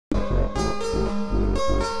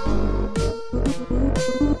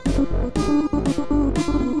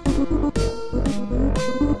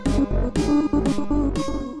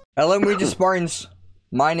Hello, Regis Spartans.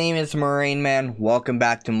 My name is Marineman. Welcome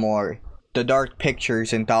back to more The Dark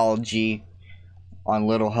Pictures anthology on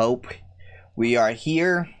Little Hope. We are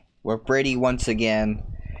here with Brady once again,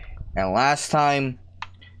 and last time,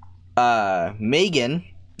 Megan,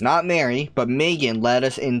 not Mary, but Megan led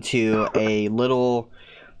us into a little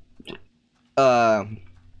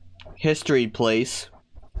history place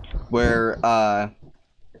where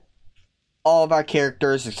all of our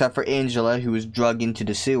characters except for Angela, who was drugged into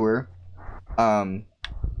the sewer,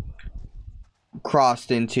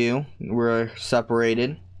 crossed into. We're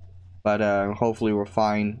separated, but hopefully we'll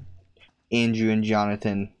find Andrew and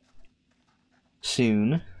Jonathan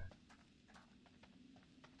soon.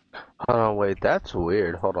 Hold on, wait, that's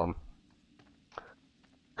weird. Hold on.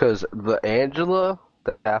 Because the Angela,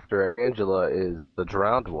 after Angela is the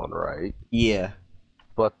drowned one, right? Yeah.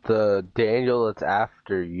 But the Daniel that's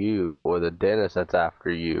after you, or the Dennis that's after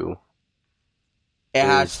you,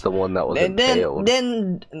 is the one that was impaled.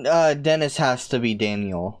 Then Dennis has to be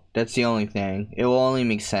Daniel. That's the only thing. It will only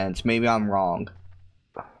make sense. Maybe I'm wrong.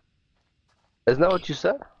 Isn't that what you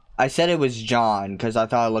said? I said it was John because I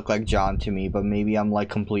thought it looked like John to me, but maybe I'm like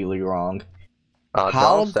completely wrong.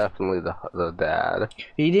 John's definitely the dad.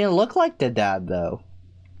 He didn't look like the dad though.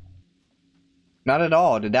 Not at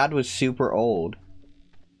all. The dad was super old.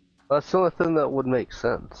 That's the only thing that would make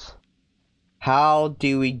sense. How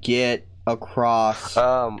do we get across?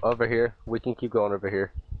 Over here. We can keep going over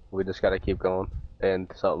here. We just gotta keep going. And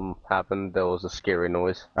something happened. There was a scary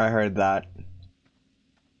noise. I heard that.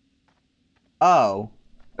 Oh.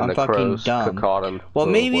 And I'm the fucking crows dumb. caught him. Well,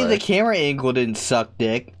 maybe the camera angle didn't suck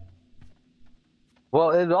dick.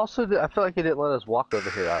 Well, it also, I feel like it didn't let us walk over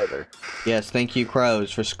here either. Yes, thank you,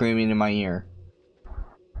 crows, for screaming in my ear.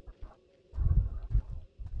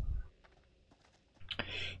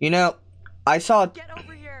 You know, I saw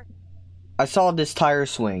this tire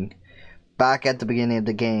swing back at the beginning of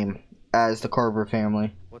the game as the Carver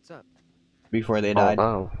family. What's up? Before they died.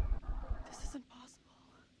 Oh, This isn't possible.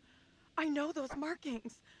 I know those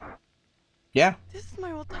markings. Yeah. This is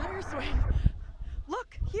my old tire swing.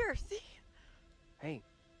 Look, here, see? Hey,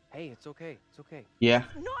 it's okay. It's okay. Yeah.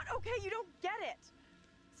 Not okay, you don't get it.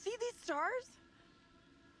 See these stars?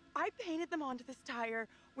 I painted them onto this tire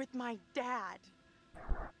with my dad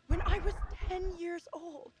when I was 10 years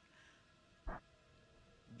old.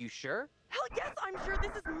 You sure? Hell yes, I'm sure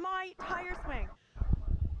this is my tire swing.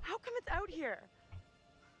 How come it's out here?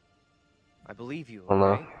 I believe you, oh no.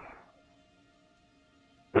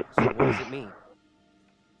 okay? So what does it mean?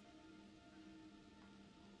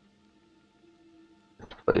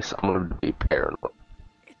 Place, I'm gonna be paranoid.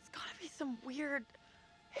 It's gotta be some weird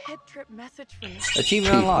head trip message from me.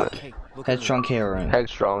 Achievement unlocked. Hey, look at me. Headstrong heroine.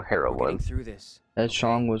 Headstrong We're heroine. getting through this.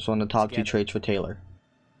 Headstrong was one of the top two Together. traits for Taylor.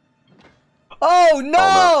 Oh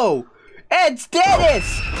no! It's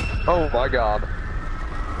Dennis! Oh my god.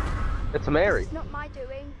 It's Mary. It's not my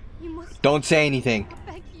doing. You must. Don't say anything.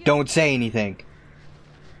 I beg you. Don't say anything.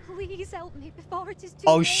 Please help me before it is too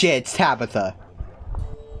Oh late. shit, it's Tabitha.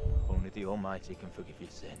 Only the Almighty can forgive your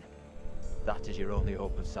sin. That is your only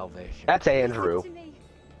hope of salvation. That's Andrew. Listen to me.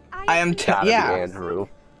 I am Gotta be yeah. Andrew.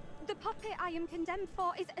 The puppet I am condemned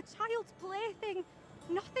for is a child's plaything.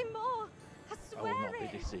 Nothing more. I I will swear not be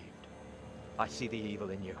it. deceived. I see the evil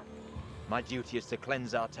in you. My duty is to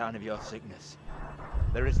cleanse our town of your sickness.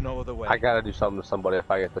 There is no other way. I gotta do something to somebody if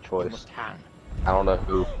I get the You choice. must hang. I don't know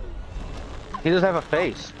who. He doesn't have a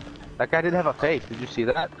face. That guy didn't have a face. Did you see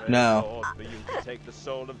that? No. Lord, for you to take the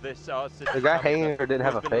soul of this, our sister The guy hanging Tabitha, there didn't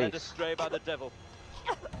have who a has been led face. astray by the devil,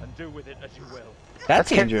 and do with it as you will.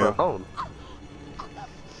 That's Andrew. Phone.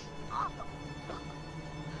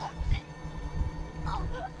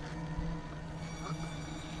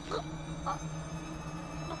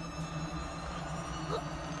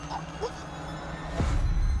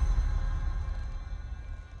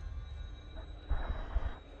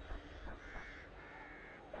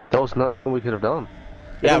 There was nothing we could have done.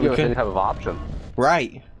 They Yeah, didn't we give us could. any type of option.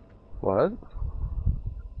 Right. What?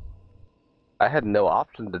 I had no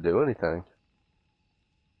option to do anything.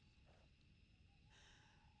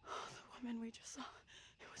 The woman we just saw,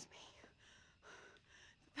 it was me.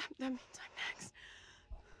 That means I'm next.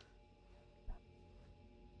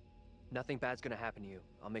 Nothing bad's gonna happen to you.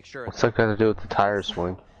 I'll make sure of What's that. that got to do with the tire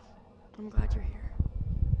swing? I'm glad you're here.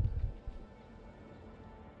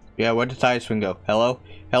 Yeah, where'd the tire swing go? Hello?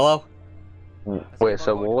 Hello? Wait,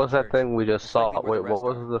 so what was that thing we just Just saw? like where the Wait, what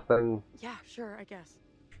rest was the thing? Yeah, sure, I guess.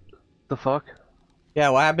 The fuck? Yeah,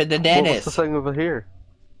 what happened to What Dennis? was the thing over here?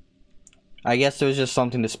 I guess there was just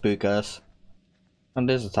something to spook us. And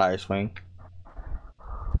there's a tire swing.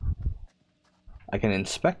 I can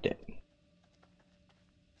inspect it.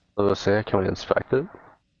 I was saying, can we inspect it?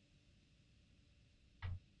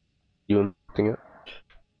 You inspecting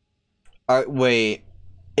it? Wait.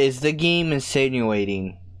 Is the game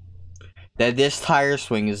insinuating that this tire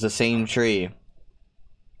swing is the same tree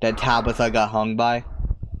that Tabitha got hung by?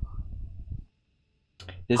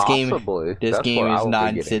 Possibly. This game is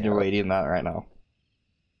not insinuating that right now.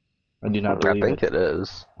 I do not believe it. I think it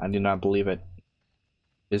is. I do not believe it.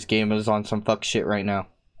 This game is on some fuck shit right now.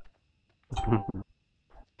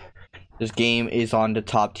 This game is on the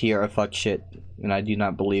top tier of fuck shit, and I do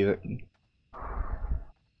not believe it.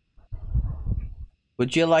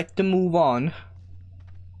 Would you like to move on?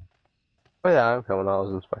 Oh yeah, I'm coming. I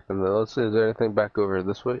was inspecting it. Let's see, is there anything back over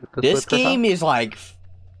this way? This game is like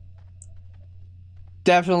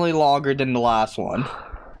definitely longer than the last one.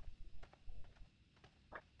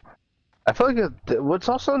 I feel like what's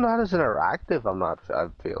also not as interactive.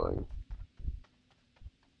 I'm feeling,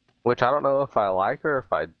 which I don't know if I like or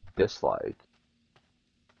if I dislike.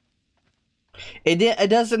 It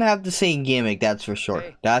doesn't have the same gimmick, that's for sure.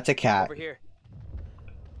 Hey, that's a cat. Over here.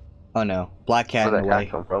 Oh no, black cat in the way. Where did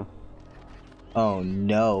that come from? Oh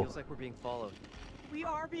no. Feels like we're being followed. We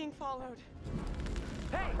are being followed.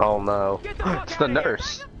 Hey, oh no, it's the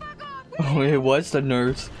nurse. Oh, it was the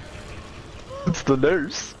nurse. It's the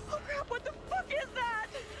nurse. Oh crap! What the fuck is that?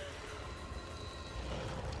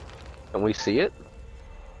 Can we see it?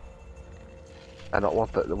 I don't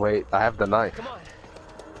want the. Wait, I have the knife. Come on.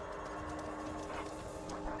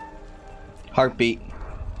 Heartbeat.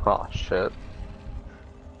 Oh shit.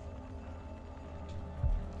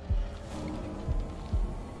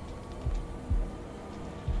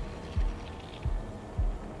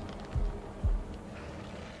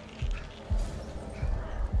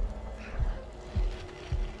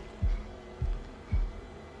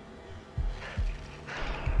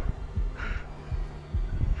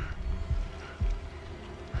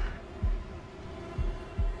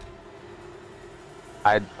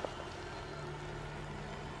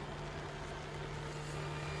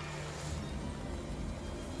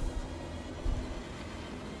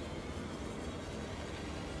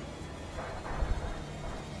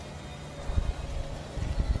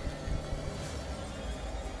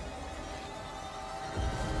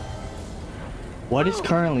 What is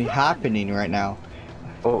currently happening right now?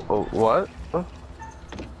 Oh, what? Huh?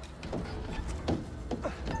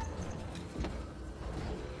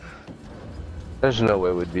 There's no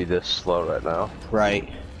way we'd be this slow right now.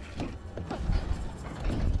 Right.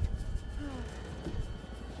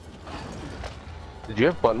 Did you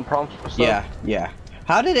have button prompts for stuff? Yeah, yeah.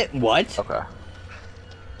 How did it? What? Okay.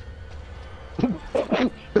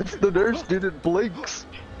 It's the nurse, dude. It blinks.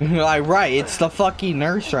 Like, right, it's the fucking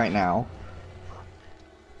nurse right now.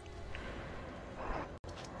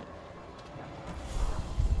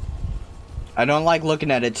 I don't like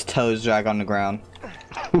looking at its toes drag on the ground.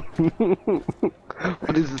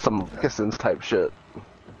 What is this, some moccasins type shit?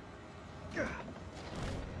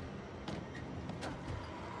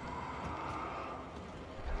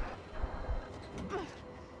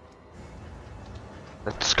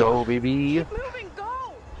 Let's go, baby. Keep moving,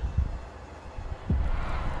 go.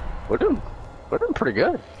 We're doing pretty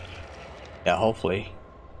good. Yeah, hopefully.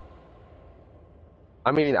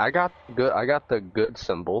 I mean, I got the good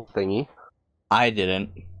symbol thingy. I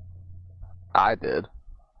didn't. I did.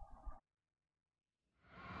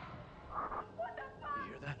 You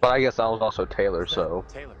hear that? But I guess I was also Taylor, so.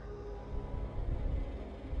 Taylor.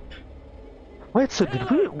 Wait, so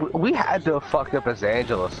did we had to have fucked up as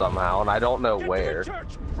Angela somehow, and I don't know where.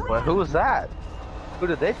 Well, who was that? Who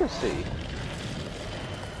did they just see?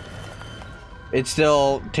 It's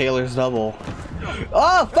still Taylor's double.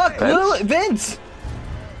 Oh fuck! Vince? Vince!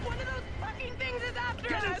 One of those fucking things is after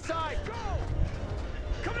Get us. inside! Go!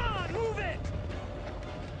 Come on, move it!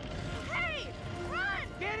 Hey, run!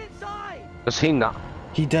 Get inside! Does he not?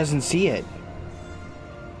 He doesn't see it.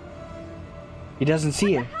 He doesn't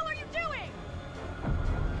see it. What the hell are you doing?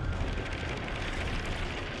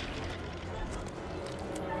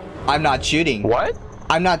 I'm not shooting. What?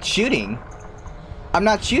 I'm not shooting. I'm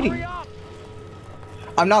not shooting. Hurry up!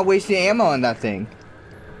 I'm not wasting ammo on that thing.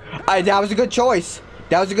 That was a good choice.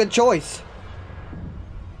 That was a good choice.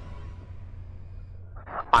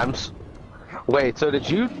 Wait, so did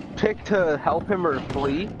you pick to help him or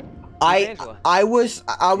flee? I was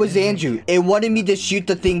Andrew. It wanted me to shoot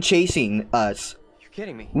the thing chasing us. You're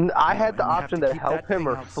kidding me. I had the option to help him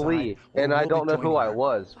or flee, and I don't know who I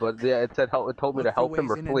was, but yeah, it said it told me to help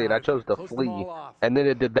him or flee, and I chose to flee, and then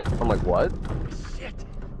it did that. I'm like, what? Shit!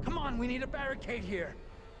 Come on, we need a barricade here.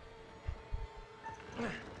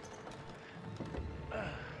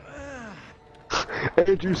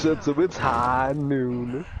 Andrew said so. It's high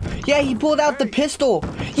noon. Yeah, he pulled out the pistol.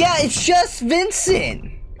 Yeah, it's just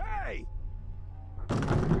Vincent. Hey!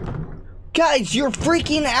 Guys, you're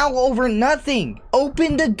freaking out over nothing.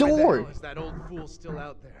 Open the door. Why the hell is that old fool still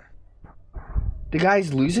out there? The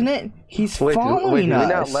guy's losing it? He's Wait, following did us.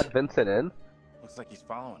 we not let Vincent in? Looks like he's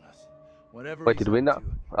following us. Whatever. Wait, did we not?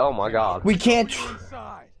 Oh my god. We can't.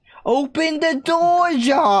 Inside. Open the door,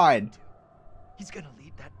 John. He's gonna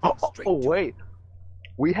lead that Oh, thing straight oh to wait.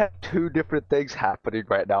 We have two different things happening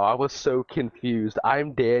right now. I was so confused.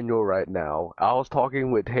 I'm Daniel right now. I was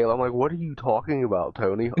talking with Taylor. I'm like, what are you talking about,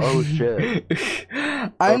 Tony? Oh shit.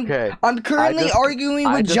 I'm currently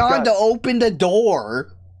arguing with John to open the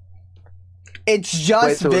door. It's just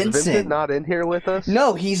Wait, so Vincent. Is Vincent not in here with us?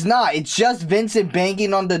 No, he's not. It's just Vincent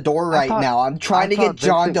banging on the door right now. I'm trying to get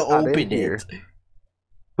John to open it.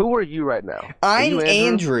 Who are you right now? I'm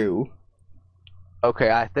Andrew.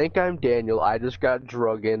 Okay, I think I'm Daniel. I just got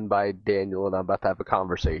drug in by Daniel and I'm about to have a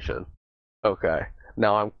conversation. Okay,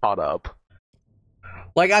 now I'm caught up.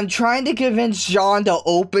 Like, I'm trying to convince John to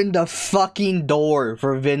open the fucking door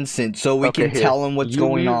for Vincent so we can tell him what's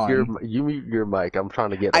going on. You mute your mic. I'm trying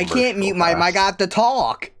to get. I can't mute my mic. I got to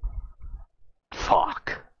talk.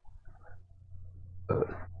 Fuck.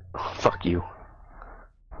 Fuck you.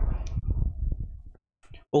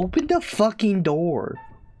 Open the fucking door.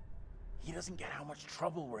 He doesn't get how much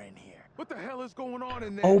trouble we're in here. What the hell is going on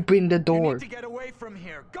in there? Open the You door. need to get away from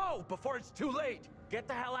here. Go before it's too late. Get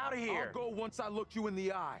the hell out of here. I'll go once I look you in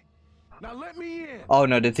the eye. Now let me in. Oh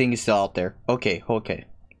no, the thing is still out there. Okay, okay.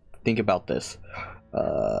 Think about this.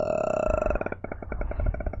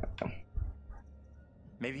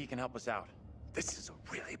 Maybe he can help us out. This is a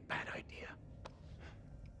really bad idea.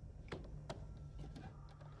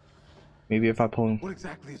 Maybe if I pull him. What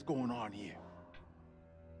exactly is going on here?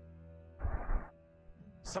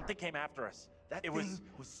 Something came after us. That thing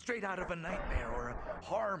was straight out of a nightmare or a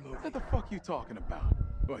horror movie. What the fuck you talking about?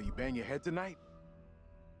 What, you bang your head tonight?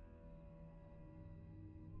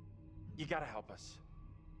 You gotta help us.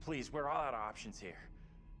 Please, we're all out of options here.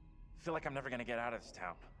 I feel like I'm never gonna get out of this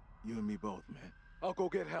town. You and me both, man. I'll go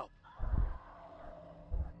get help.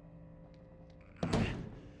 Fucking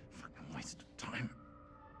waste of time.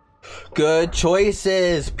 Good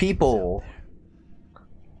choices, people.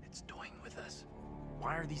 It's toying with us.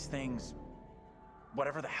 Why are these things,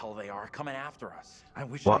 whatever the hell they are, coming after us? I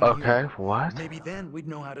wish Well, I knew. okay, what? Maybe then we'd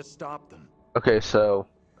know how to stop them. Okay, so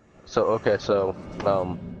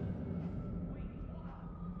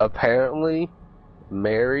apparently,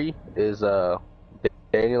 Mary is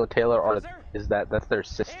Daniel and Taylor are that's their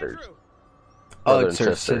sisters. Oh, Brother it's and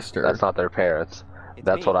her sister. That's not their parents.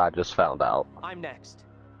 That's what I just found out. I'm next.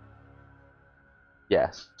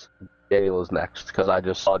 Yes, Daniel is next because I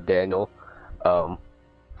just saw Daniel.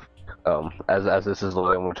 As this is the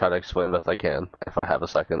way I'm gonna try to explain it best I can if I have a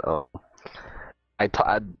second.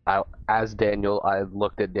 As Daniel, I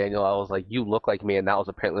looked at Daniel. I was like, "You look like me," and that was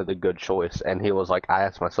apparently the good choice. And he was like, "I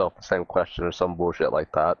asked myself the same question or some bullshit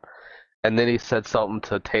like that." And then he said something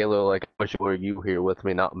to Taylor like, "I wish were you here with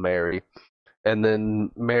me, not Mary." And then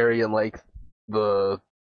Mary and like the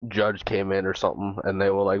judge came in or something, and they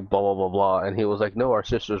were like, "Blah blah blah blah," and he was like, "No, our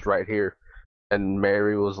sister's right here." And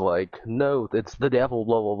Mary was like, "No, it's the devil,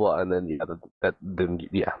 blah blah blah." And then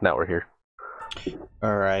now we're here.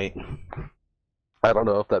 All right. I don't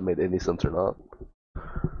know if that made any sense or not.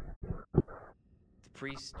 The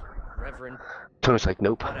priest, reverend, Tony's like,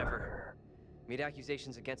 "Nope." whatever, made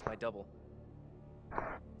accusations against my double.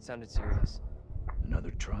 Sounded serious.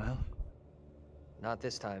 Another trial? Not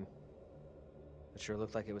this time. It sure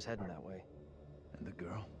looked like it was heading that way. And the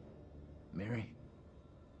girl? Mary?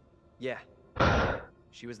 Yeah.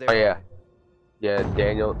 She was there. Oh yeah, yeah.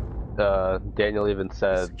 Daniel even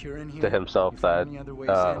said Secure in here? to himself You that find any other ways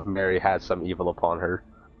in? Mary had some evil upon her.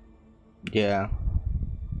 Yeah.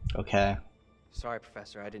 Okay. Sorry,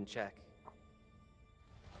 Professor, I didn't check.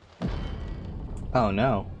 Oh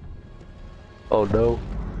no. Oh no.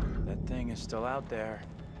 That thing is still out there.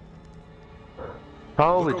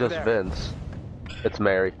 Probably Look over just there. Vince. It's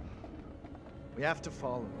Mary. We have to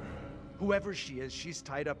follow her. Whoever she is, she's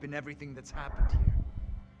tied up in everything that's happened here.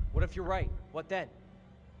 What if you're right? What then?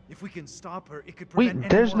 If we can stop her, it could prevent any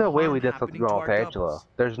There's more no way harm we did something happening to wrong with our Angela. doubles.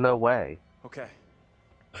 There's no way. Okay.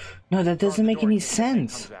 No, that doesn't make any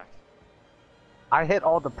sense. I hit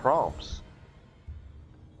all the prompts.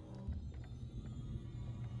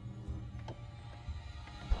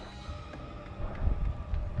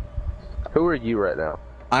 Who are you right now?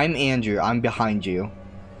 I'm Andrew. I'm behind you.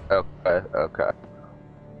 Okay, okay.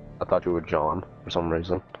 I thought you were John for some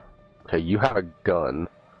reason. Okay, you have a gun.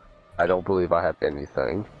 I don't believe I have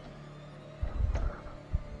anything.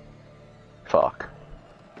 Fuck.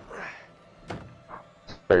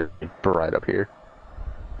 They're right up here.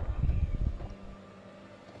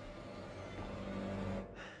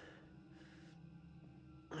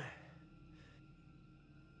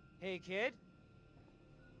 Hey, kid.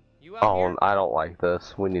 You out Oh, here? I don't like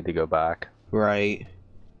this. We need to go back. Right.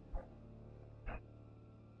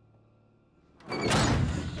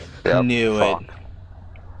 Yep, Knew fuck. it.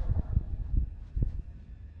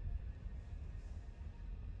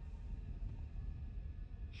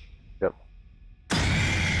 Yep.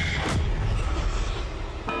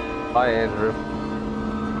 Bye, Andrew.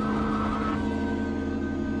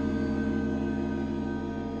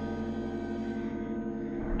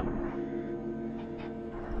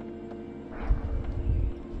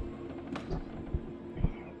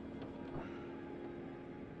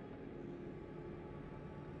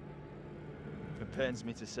 It pains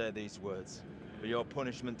me to say these words, but your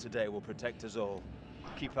punishment today will protect us all.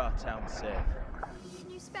 Keep our town safe. Can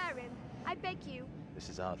you spare him? I beg you. This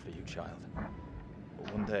is hard for you, child.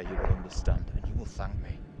 But one day you will understand, and you will thank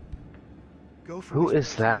me. Go for Who this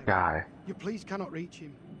is person, that Amy. guy? Your pleas cannot reach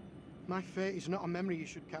him. My fate is not a memory you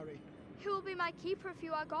should carry. Who will be my keeper if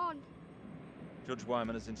you are gone? Judge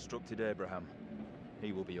Wyman has instructed Abraham.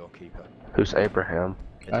 He will be your keeper. Who's Abraham?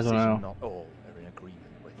 A I don't decision know. not all are in agreement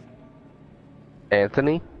with.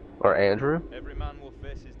 Anthony? Or Andrew? Every man will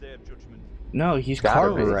face his day of judgment. No, he's Gotta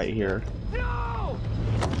Carver be. right here. No!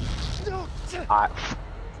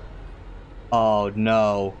 Oh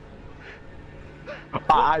no.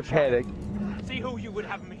 I panicked. See who you would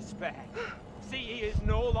have me spare. See he is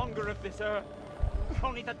no longer of this earth.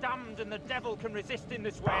 Only the damned and the devil can resist in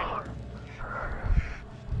this way.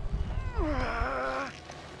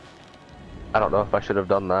 I don't know if I should have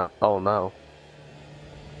done that. Oh no.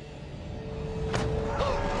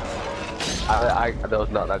 There was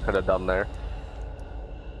nothing I could have done there.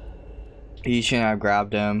 You shouldn't have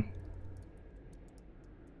grabbed him.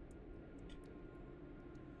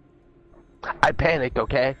 I panicked,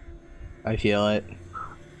 okay? I feel it.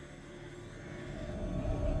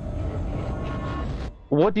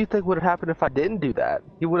 What do you think would have happened if I didn't do that?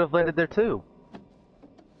 He would have landed there too.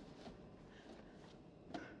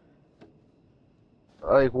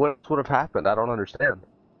 Like, what would have happened? I don't understand.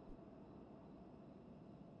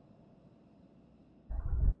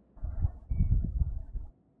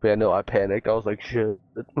 But yeah, no, I panicked. I was like, shit.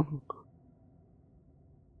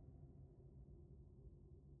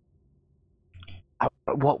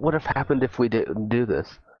 What would have happened if we didn't do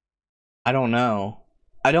this? I don't know.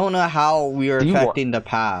 I don't know how we are Do you affecting the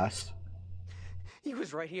past. He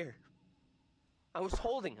was right here. I was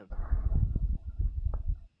holding him.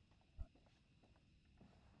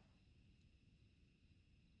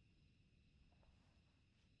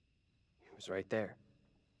 He was right there.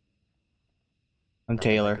 I'm Nothing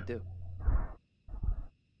I Taylor. could do.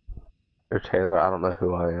 Or Taylor, I don't know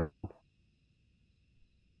who I am.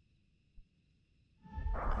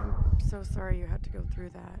 I'm so sorry you had to go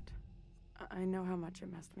through that. I know how much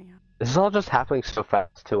it messed me up. This is all just happening so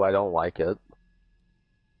fast too, I don't like it.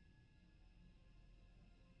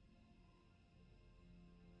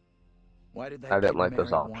 Why did that I didn't kid like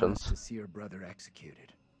those Mary want us options. to see her brother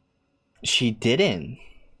executed? She didn't.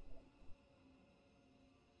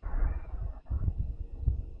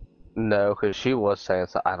 No, because she was saying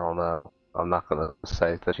so. I don't know. I'm not gonna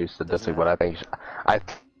say that she's sadistic, but I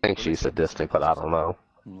think she's sadistic, but I don't know.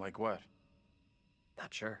 Like what?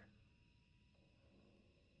 Not sure.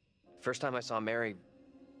 First time I saw Mary,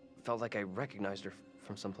 felt like I recognized her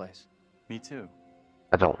from someplace. Me too.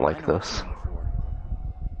 I don't like I know I've this. seen her before.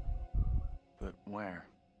 But where?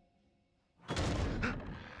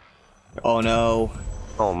 Oh no.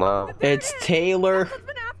 Oh no. It's Taylor. That's what's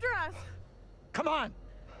been after us! Come on!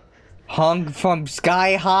 Hung from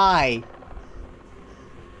sky high.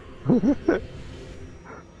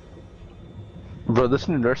 Bro, this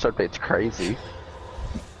new nurse update's crazy.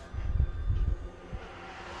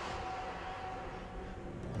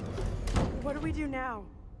 What do we do now?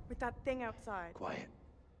 With that thing outside? Quiet.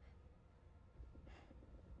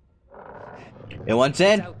 It wants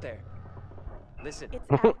It's in. out there. Listen. It's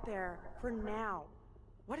out there for now.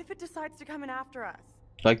 What if it decides to come in after us?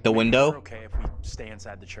 Like the We're window. okay if we stay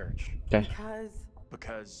inside the church. Okay.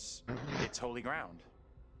 Because It's holy ground.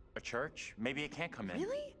 A church? Maybe it can't come in.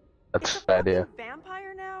 really? That's It's a a bad idea. fucking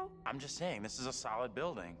vampire now? I'm just saying, this is a solid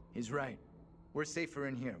building. He's right. We're safer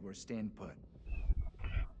in here. We're staying put.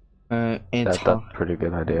 It's That's a pretty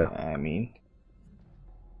good idea. I mean,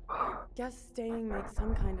 Guess staying makes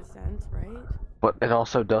some kind of sense, right? But it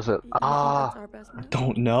also doesn't. You think that's our best move?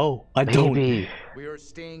 don't know. I don't. Maybe. We are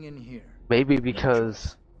staying in here. Maybe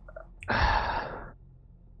because.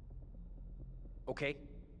 Okay,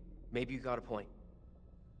 maybe you got a point.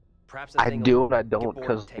 Perhaps I do and I get don't, bored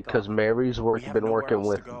and take because off. Mary's We have been nowhere working else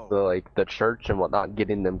with to go. the church and whatnot,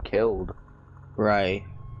 getting them killed. Right.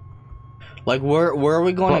 Like, where are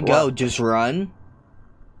we going to go? Just run?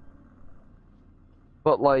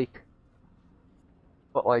 But like,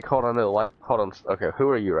 hold on, no, hold on. Okay, who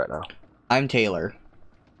are you right now? I'm Taylor.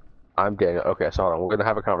 I'm Daniel. Okay, so hold on, we're gonna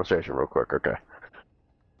have a conversation real quick, okay?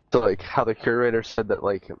 So like, how the curator said that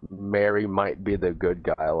like Mary might be the good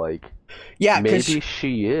guy, like, Yeah, maybe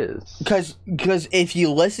she is. Because if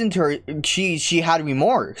you listen to her, she had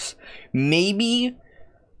remorse. Maybe,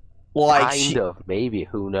 like, Kind of, maybe,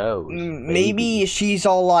 who knows? maybe she's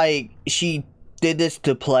all like, she did this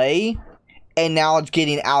to play, and now it's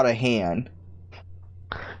getting out of hand.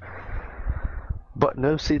 But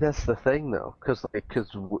no, see, that's the thing though,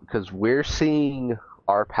 because we're seeing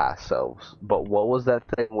our past selves. But what was that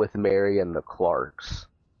thing with Mary and the Clarks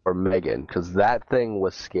or Megan? Because that thing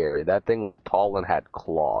was scary. That thing was tall and had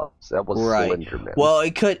claws. That was Right. Slenderman. Well,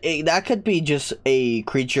 that could be just a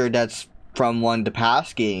creature that's from one of the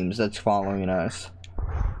past games that's following us.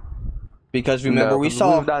 Because remember, we've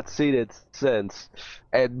not seen it since,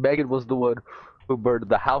 and Megan was the one who burned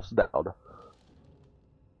the house down.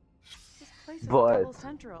 But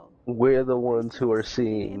we're the ones who are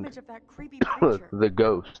seeing the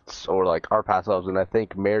ghosts, or like our past selves, and I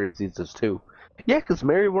think Mary sees us too. Yeah, because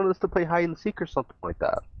Mary wanted us to play hide and seek or something like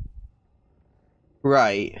that.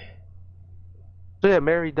 Right. So yeah,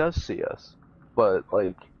 Mary does see us, but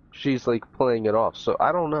like she's like playing it off. So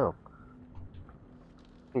I don't know.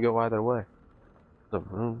 It can go either way. The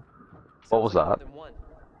room. What was that?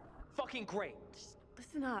 Fucking great. Just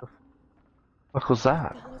listen up. What was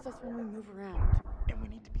that? Follows us when we move around. And we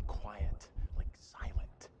need to be quiet, like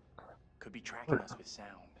silent. Could be tracking us with sound.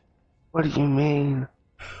 What do you mean?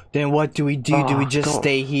 Then what do we do? Do we just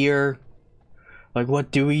stay here? Like,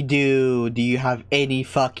 what do we do? Do you have any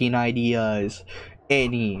fucking ideas?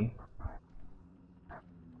 Any?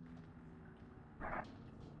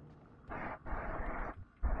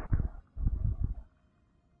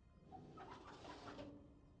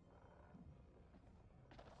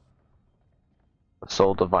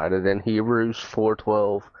 Soul divided in Hebrews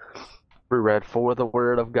 4:12. We read, "For the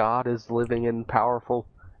word of God is living and powerful,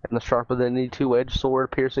 and the sharper than any two-edged sword,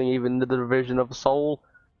 piercing even to the division of the soul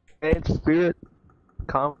and spirit."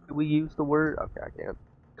 Commonly we use the word. Okay, I can't.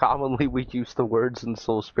 Commonly we use the words and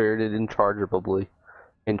soul spirited interchangeably.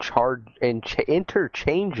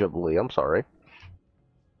 Interchangeably. I'm sorry.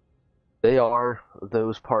 They are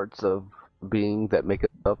those parts of being that make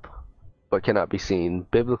it up, but cannot be seen.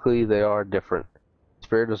 Biblically, they are different.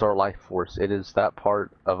 Spirit is our life force. It is that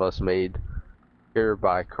part of us made pure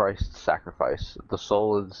by Christ's sacrifice. The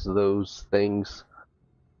soul is those things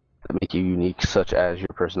that make you unique, such as your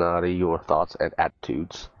personality, your thoughts, and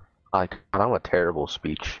attitudes. I'm a terrible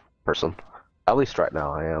speech person. At least right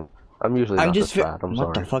now I am. I'm usually not this bad. I'm sorry.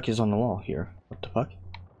 What the fuck is on the wall here? What the fuck?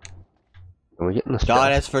 Are we getting this?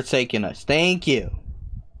 God has forsaken us. Thank you.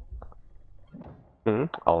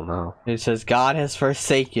 Oh no. It says God has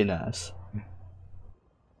forsaken us.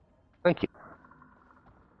 Thank you.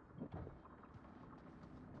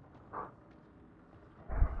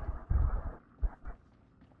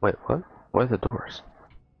 Wait, what? Where are the doors?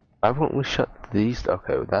 Why won't we shut these?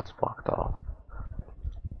 Okay, that's blocked off.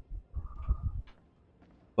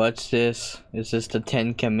 What's this? Is this the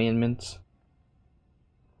 10 Commandments?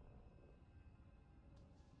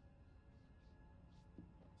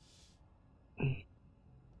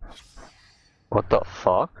 What the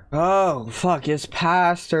fuck? Oh, fuck, it's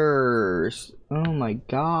pastors. Oh my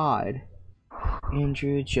god.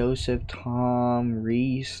 Andrew, Joseph, Tom,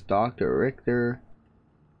 Reese, Dr. Richter.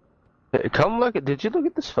 Hey, come look at, did you look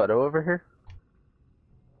at this photo over here?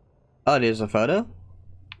 Oh, there's a photo?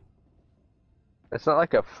 It's not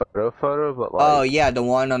like a photo, but like... Oh, yeah, the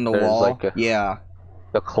one on the wall. Like yeah.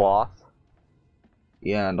 The cloth.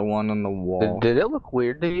 Yeah, the one on the wall. Did it look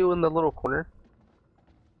weird to you in the little corner?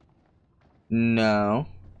 No.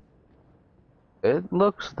 That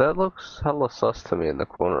looks hella sus to me in the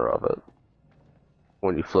corner of it.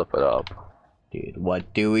 When you flip it up. Dude,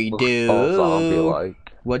 what do we do? All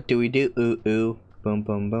zombie-like. What do we do? Ooh, ooh. Boom,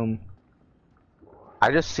 boom, boom.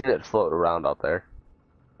 I just seen it float around out there.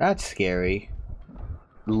 That's scary.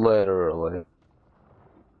 Literally.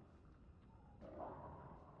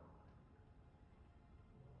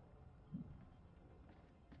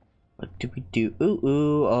 What do we do? Ooh,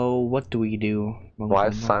 ooh. Oh, what do we do? Boom, Why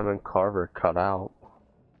boom, is boom. Simon Carver cut out?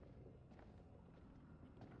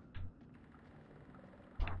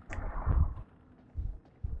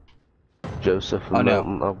 Joseph Oh, no.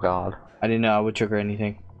 Milton, oh god. I didn't know I would trigger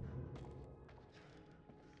anything.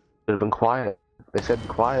 They've been quiet. They said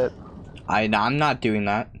quiet. I'm not doing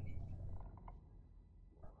that.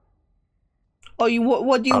 Oh,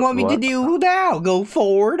 what do you want me to do now? Go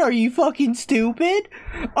forward? Are you fucking stupid?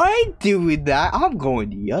 I ain't doing that. I'm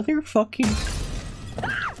going the other fucking...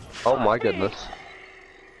 Oh my goodness.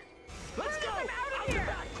 Let's go! Out of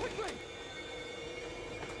here! Quickly!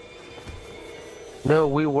 No,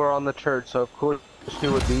 we were on the church, so of course he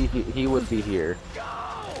would be here.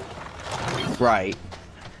 Right.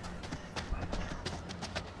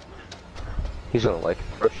 He's gonna like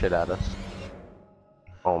throw shit at us.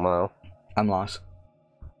 Oh no. I'm lost.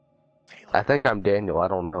 I think I'm Daniel, I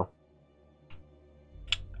don't know.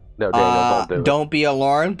 No, Daniel, don't do it. Don't be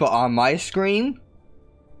alarmed, but on my screen,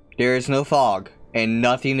 there is no fog, and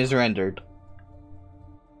nothing is rendered.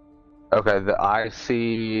 Okay, I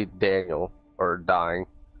see Daniel, or dying.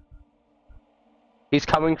 He's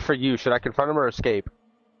coming for you. Should I confront him or escape?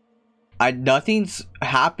 Nothing's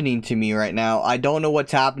happening to me right now. I don't know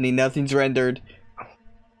what's happening. Nothing's rendered.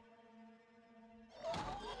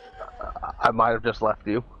 I might have just left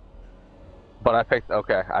you. But I picked,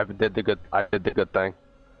 okay, I did the good thing,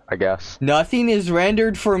 I guess. Nothing is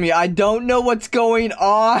rendered for me. I don't know what's going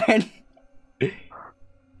on.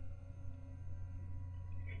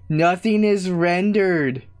 Nothing is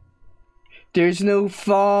rendered. There's no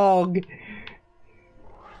fog.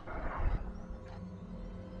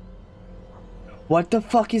 What the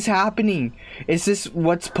fuck is happening? Is this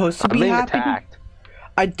what's supposed to be happening? Attacked.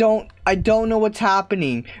 I don't know what's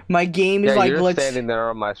happening. My game is like you're glitched. Standing there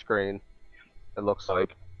on my screen. It looks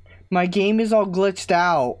like. My game is all glitched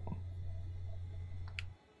out.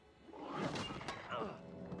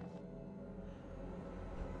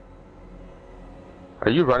 Are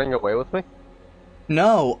you running away with me?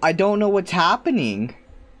 No, I don't know what's happening.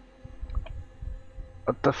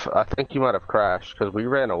 What the I think you might have crashed because we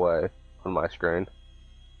ran away on my screen.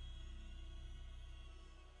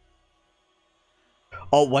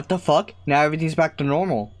 Oh, what the fuck? Now everything's back to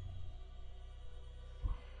normal.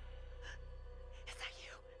 Is that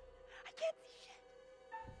you? I can't see shit.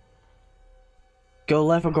 Go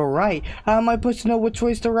left or go right? How am I supposed to know which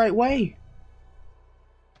way's the right way?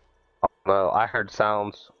 Oh, no, I heard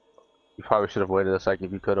sounds. You probably should have waited a second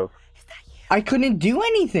if you could have. Is that you? I couldn't do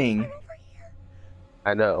anything. I'm over here.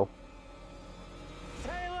 I know.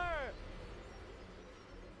 Taylor!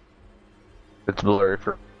 It's blurry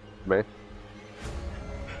for me.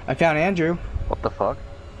 I found Andrew. What the fuck?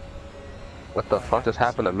 What the fuck just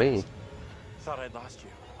happened to me? Thought I'd lost you.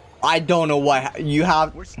 I don't know what you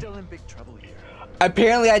have. We're still in big trouble here.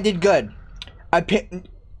 Apparently I did good.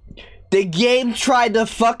 The game tried to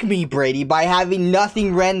fuck me, Brady, by having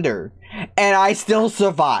nothing render, and I still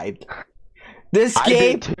survived. This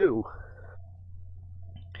game. I did too.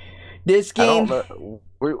 This game.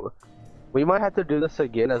 We might have to do this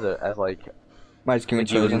again as like. My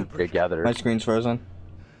screen's frozen. Together. My screen's frozen.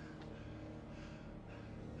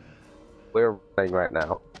 We're playing right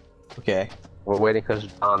now. Okay. We're waiting because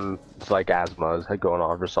John's like asthma is going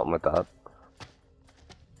on or something like that.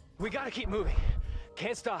 We gotta keep moving.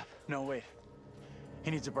 Can't stop. No, wait.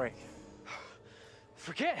 He needs a break.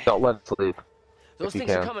 Forget it. Don't let us leave. Those if you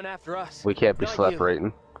things are can. coming after us. We can't be Not you.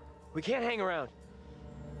 separating. We can't hang around.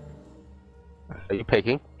 Are you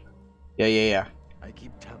picking? Yeah. I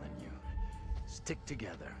keep telling you, stick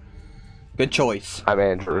together. Good choice. I'm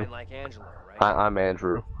Andrew. Fine like Angela, right? I'm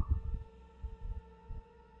Andrew.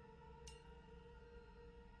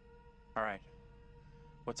 All right.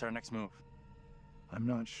 What's our next move? I'm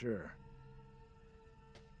not sure.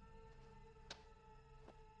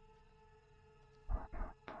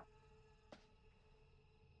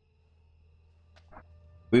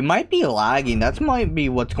 We might be lagging. That might be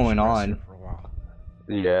what's going on. For a while.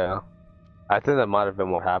 Yeah. I think that might have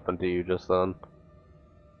been what happened to you just then.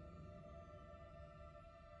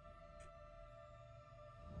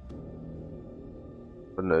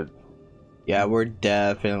 But no. Yeah, we're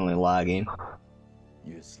definitely lagging.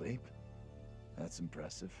 You asleep? That's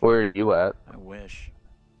impressive. Where are you at? I wish.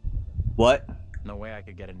 What? No way I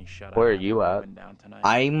could get any shut. Where are you at? Down tonight.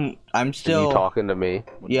 I'm Are still. you talking to me?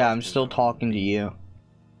 Yeah, I'm still talking to you.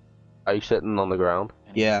 Are you sitting on the ground?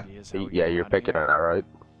 Any Yeah. ideas how we Yeah, get you're out of picking here? it out, right?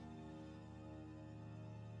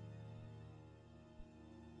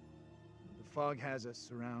 The fog has us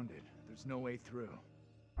surrounded. There's no way through.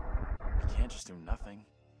 We can't just do nothing.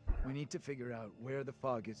 We need to figure out where the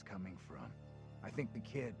fog is coming from. I think the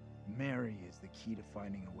kid, Mary, is the key to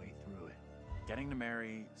finding a way through it. Getting to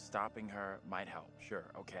Mary, stopping her might help,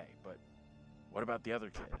 sure, okay, but what about the other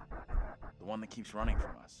kid? The one that keeps running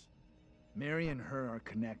from us? Mary and her are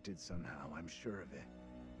connected somehow, I'm sure of it.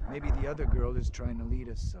 Maybe the other girl is trying to lead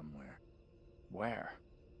us somewhere. Where?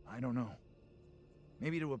 I don't know.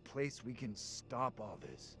 Maybe to a place we can stop all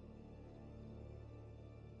this.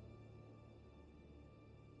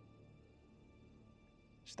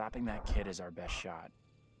 Stopping that kid is our best shot.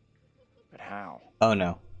 But how? Oh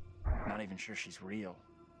no. Not even sure she's real.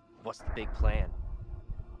 What's the big plan?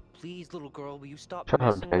 Please, little girl, will you stop Shut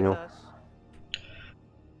up, messing Daniel. with us?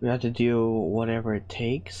 We have to do whatever it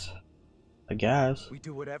takes, I guess. We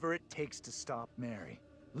do whatever it takes to stop Mary.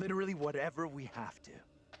 Literally whatever we have to.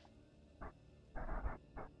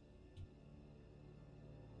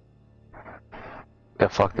 Yeah,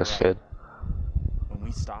 fuck this kid. When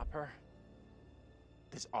we stop her,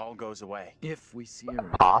 this all goes away. If we see her again.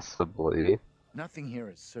 Possibly. Nothing here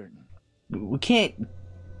is certain. We can't.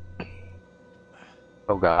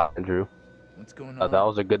 Oh god, Andrew. What's going on? That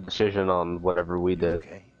was a good decision on whatever we did.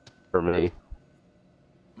 Okay. For me.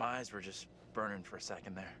 My eyes were just burning for a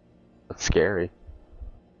second there. That's scary.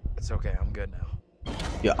 It's okay, I'm good now.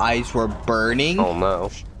 Your eyes were burning? Oh no.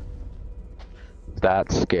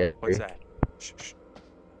 That's scary. What's that? Shh, shh.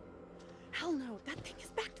 Hell no, that thing is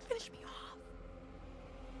back to finish me off.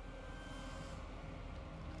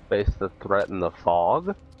 Face the threat in the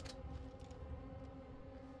fog?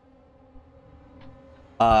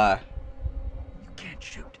 You can't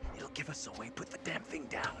shoot. It'll give us away. Put the damn thing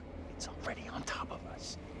down. It's already on top of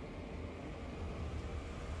us.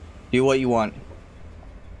 Do what you want.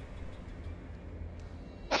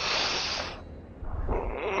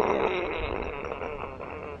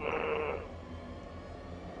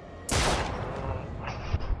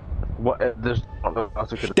 What? There's.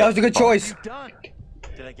 That was a good choice. Done.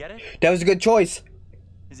 Did I get it? That was a good choice.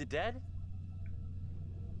 Is it dead?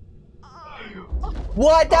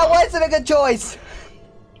 What? That wasn't a good choice. Oh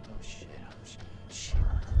shit. Oh shit.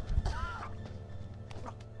 Oh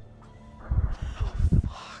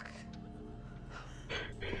fuck.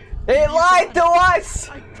 It lied to us.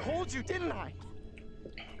 I told you, didn't I?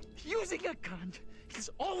 Using a gun is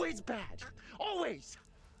always bad. Always.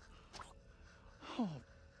 Oh.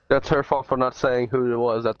 That's her fault for not saying who it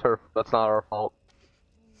was. That's not our fault.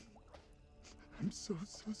 I'm so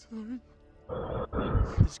sorry.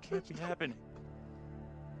 This can't be happening.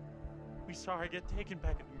 We saw her get taken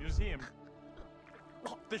back at the museum.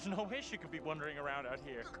 There's no way she could be wandering around out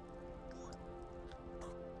here.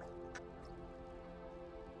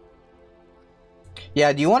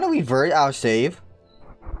 Yeah, do you want to revert our save?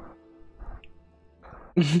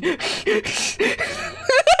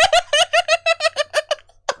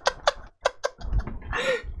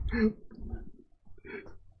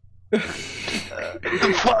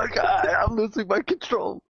 Fuck! I'm losing my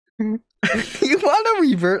control. You want to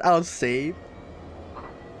revert our save?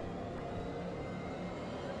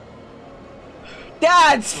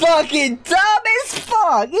 That's fucking dumb as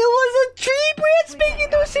fuck! It was a tree branch speaking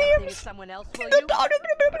to Sims! Someone else, will you?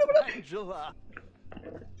 Angela.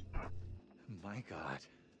 My God.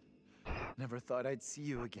 Never thought I'd see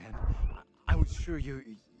you again. I was sure you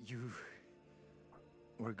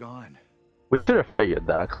were gone. We should have figured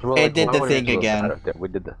that. 'Cause we're It like, did why the would thing we do again. that? We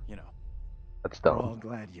did the. You know. That's We're all dumb.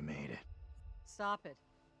 glad you made it. Stop it.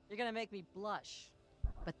 You're gonna make me blush.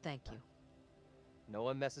 But thank you. No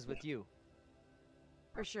one messes with you.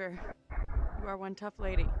 For sure. You are one tough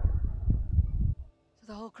lady. So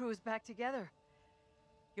the whole crew is back together.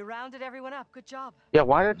 You rounded everyone up. Good job. Yeah,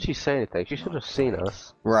 why didn't she say anything? She should have seen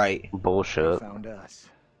us. Right. Bullshit. Found us.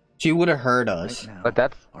 She would have heard us. Right now, But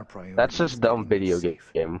our priority that's is just dumb getting you video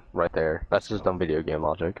safe. game right there. That's just dumb video game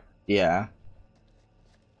logic. Yeah.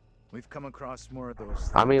 We've come across more of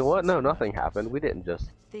those. I mean, things what? since No, you nothing left. happened. We didn't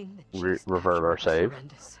just Thing that Re chased revert after our us was save.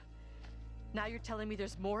 horrendous. Now you're telling me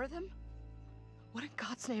there's more of them? What in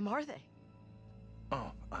God's name are they?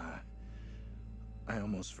 Oh, I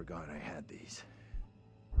almost forgot I had these.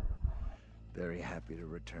 Very happy to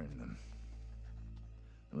return them.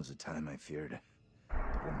 There was a time I feared it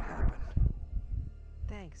wouldn't happen.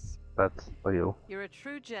 Thanks. That's you. You're a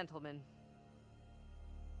true gentleman.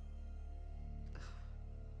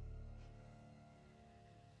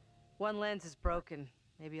 One lens is broken.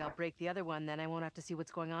 Maybe I'll break the other one, then I won't have to see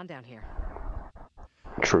what's going on down here.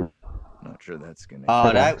 True. Not sure that's gonna.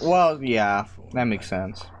 Oh, well, yeah. That makes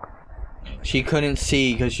sense. She couldn't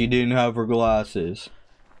see because she didn't have her glasses.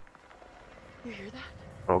 You hear that?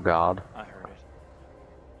 Oh God. I heard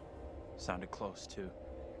it. Sounded close, too.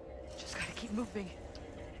 Just gotta keep moving.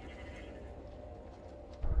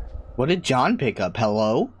 What did John pick up?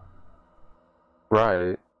 Hello?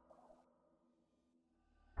 Right.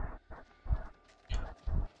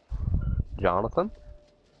 Jonathan?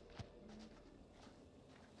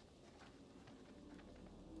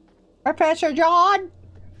 Professor John!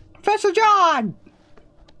 Professor John!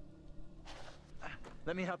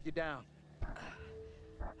 Let me help you down.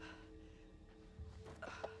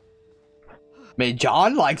 Man,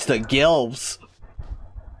 John likes the gills.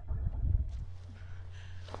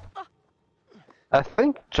 I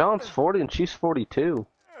think John's 40 and she's 42.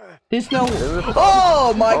 There's no.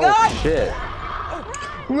 Oh my God! Shit!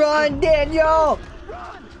 Run, Daniel!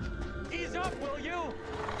 Run! Ease up, will you?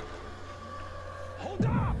 Hold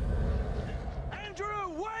up! Andrew,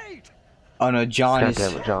 wait! Oh no, John God is.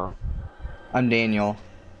 damn it, John. I'm Daniel.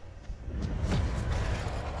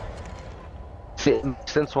 See,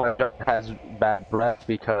 since why John has bad breath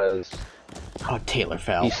because Oh, Taylor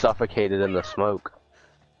fell. he suffocated in the smoke.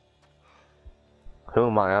 Who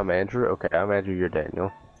am I? I'm Andrew. Okay, I'm Andrew. You're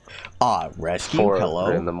Daniel. Rescue. 4 Hello.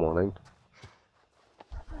 in the morning.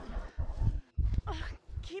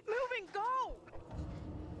 Keep moving, go!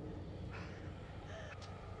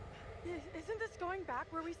 Isn't this going back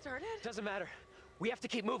where we started? Doesn't matter. We have to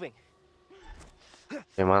keep moving.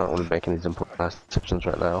 Damn, I don't want to make any important decisions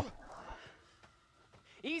right now.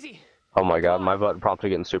 Easy. Oh my God, my button prompts are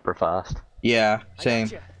getting super fast. Yeah, same.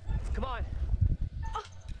 Gotcha. Come on.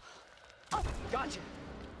 Gotcha.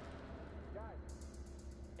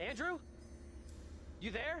 Andrew?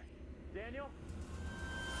 You there? Daniel?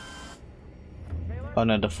 Oh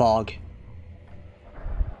no, the fog.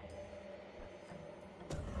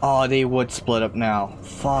 Oh, they would split up now.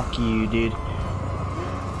 Fuck you, dude.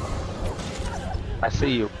 I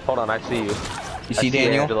see you. Hold on, I see you. You see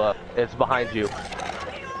Daniel? Angela. It's behind you.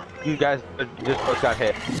 You guys just both got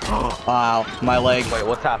hit. Wow, my leg. Wait,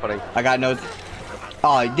 what's happening? I got no.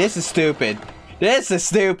 Oh, this is stupid. This is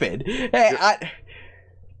stupid. Hey,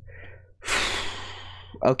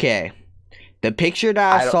 Okay. The picture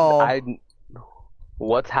that I saw.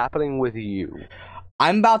 What's happening with you?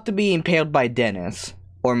 I'm about to be impaled by Dennis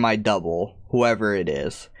or my double, whoever it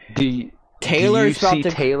is. Taylor's do you about see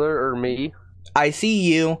to. Taylor or me? I see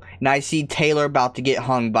you, and I see Taylor about to get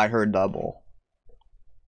hung by her double.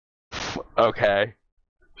 Okay.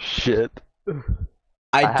 Shit.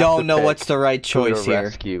 I don't know what's the right choice here.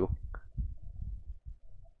 Rescue.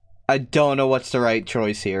 I don't know what's the right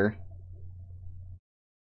choice here.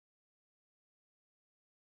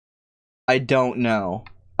 I don't know.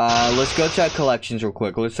 Let's go check collections real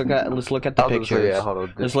quick. Let's look at the pictures. Yeah, hold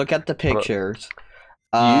on. Let's look at the pictures.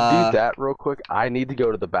 You do that real quick. I need to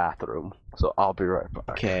go to the bathroom, so I'll be right back.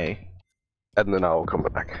 Okay. And then I will come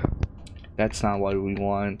back. That's not what we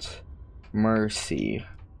want. Mercy.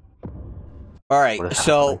 Alright,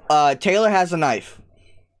 so Taylor has a knife.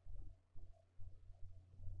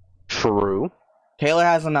 True. Taylor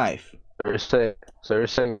has a knife. So you're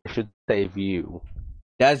saying I should save you.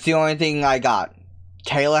 That's the only thing I got.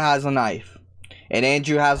 Taylor has a knife. And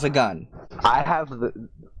Andrew has a gun. I have the...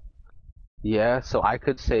 Yeah, so I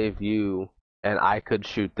could save you, and I could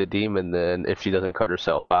shoot the demon then, if she doesn't cut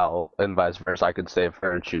herself out, and vice versa. I could save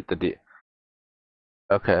her and shoot the demon.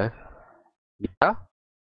 Okay. Yeah?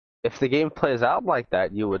 If the game plays out like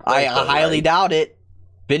that, you would think I highly doubt it.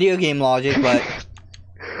 Video game logic, but...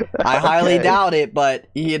 I highly doubt it, but,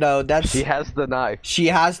 you know, that's... She has the knife. She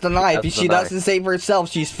has the knife. If she doesn't save herself,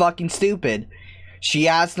 she's fucking stupid. She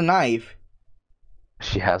has the knife.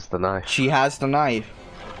 She has the knife. She has the knife.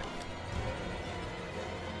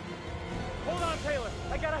 Hold on, Taylor.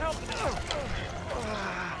 I gotta help.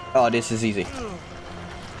 Oh, this is easy.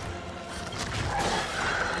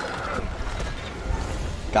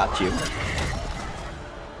 Got you.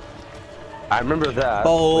 I remember that.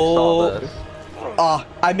 Oh. We saw this. Oh,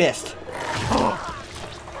 I missed.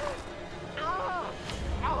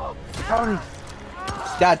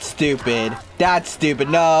 That's stupid. That's stupid.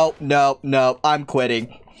 No, no, no. I'm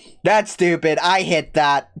quitting. That's stupid. I hit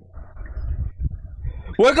that.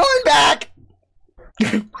 We're going back!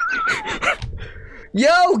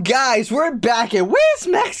 Yo, guys, we're back. And where's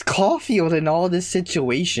Max Caulfield in all this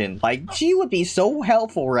situation? Like, she would be so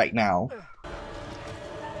helpful right now.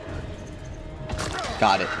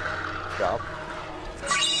 Got it. Job.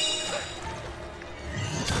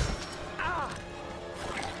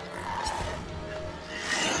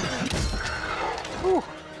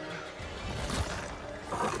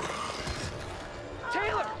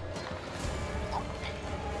 Taylor!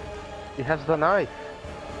 He has the knife.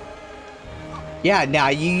 Yeah, now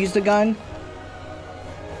you use the gun?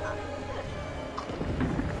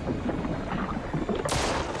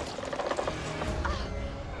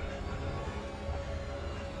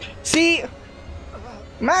 See?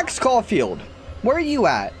 Max Caulfield, where are you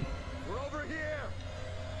at? We're over here.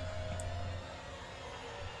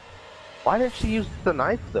 Why did she use the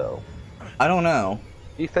knife though? I don't know.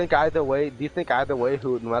 Do you think either way?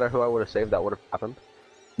 No matter who I would have saved, that would have happened?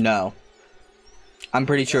 No. I'm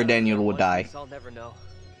pretty sure Daniel would die. I'll never know.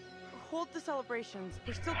 Hold the celebrations.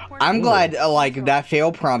 We're still I'm quarantined. glad, like, that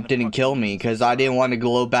fail prompt didn't kill me, because I didn't want to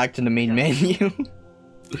go back to the main menu.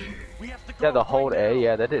 Yeah, the hold A,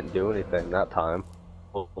 yeah, that didn't do anything that time.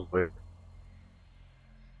 Weird.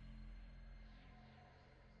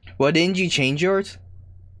 Well, didn't you change yours?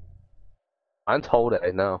 Mine's hold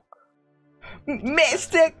A now.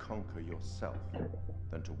 Mystic! Conquer yourself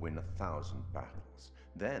than to win 1,000 battles.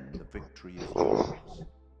 Then the victory is yours.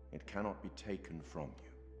 It cannot be taken from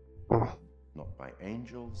you. Not by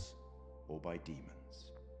angels or by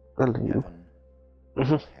demons. Heaven or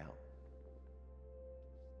hell.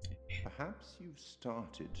 Perhaps you've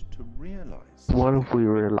started to realize. What if we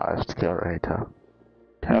realized, curator?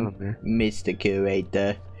 Tell me. Mr.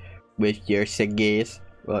 Curator, with your cigars.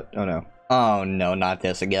 What? Oh no. Oh no, not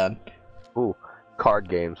this again. Ooh, card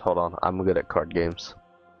games. Hold on, I'm good at card games.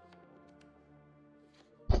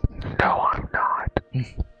 No, I'm not.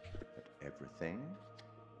 Everything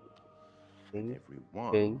King,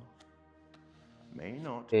 everyone king, may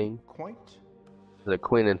not king. be quite There's a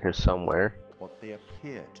queen in here somewhere. what they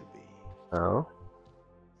appear to be. Oh?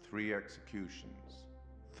 3 executions,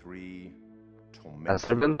 3 tormented Has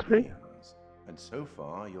there been 3? beings, and so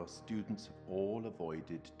far your students have all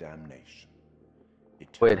avoided damnation.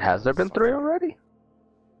 Wait, has there been 3 already?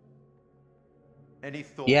 Any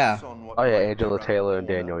thoughts Yeah. on what Oh yeah, might be Angela, around Taylor, the and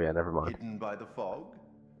corner, Daniel. Yeah, never mind. hidden by the fog?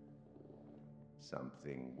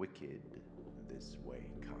 Something wicked this way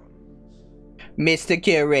comes. Mr.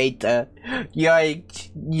 Curator,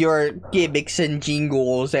 your gimmicks and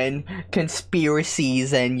jingles and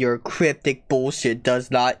conspiracies and your cryptic bullshit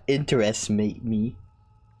does not interestimate me.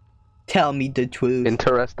 Tell me the truth.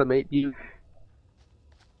 Interestimate you?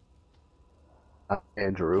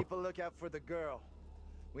 Andrew. Keep a lookout for the girl.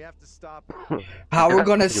 We have to stop her. How we're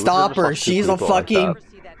gonna Yeah, we stop could've her? just fucked 2 She's a people like fucking... Never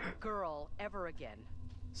see that girl ever again.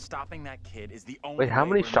 Stopping that kid is the only Wait, how way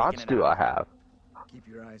many we're shots making it do I out. have? Keep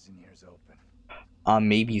your eyes and ears open.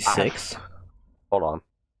 Maybe 6. Hold on.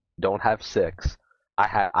 Don't have 6. I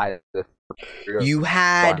had You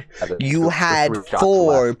had 3 shots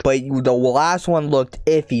 4, left. but the last one looked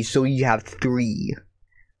iffy, so you have 3.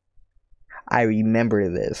 I remember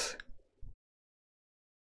this.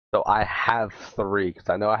 So I have 3, because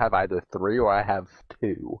I know I have either 3 or I have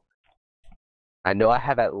 2. I know I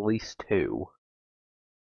have at least 2.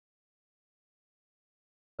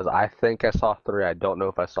 Because I think I saw 3, I don't know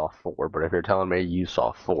if I saw 4, but if you're telling me you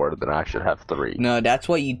saw 4, then I should have 3. No, that's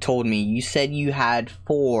what you told me. You said you had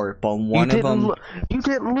 4, but one of them... You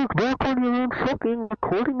didn't look back on your own fucking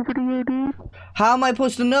recording video, dude? How am I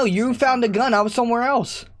supposed to know? You found a gun, I was somewhere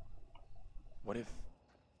else. What if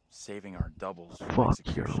saving our doubles from Fuck,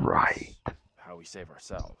 you're execution right. is how we save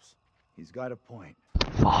ourselves? He's got a point.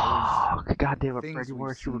 Fuck, goddamn it, Things Freddy, we've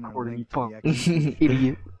where's your seen are recording, you linked to the fucking execution.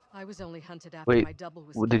 idiot? I was only hunted after Wait, my double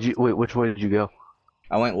was did you, killed. wait, which way did you go?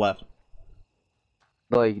 I went left.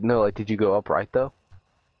 Like, no, like, did you go up right, though?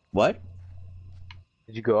 What?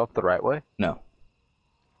 Did you go up the right way? No.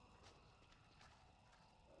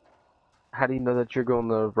 How do you know that you're going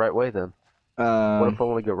the right way, then? What if I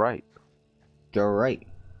want to go right? Go right.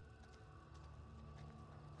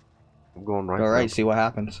 I'm going right. Go right, see what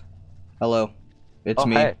happens. Hello. It's Oh,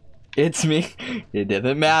 me. hey. It's me. It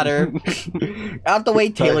didn't matter. Out the way,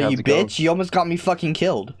 Taylor, how's you it going? bitch. You almost got me fucking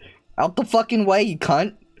killed. Out the fucking way, you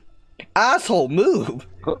cunt. Asshole, move.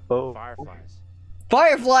 Uh-oh. Fireflies.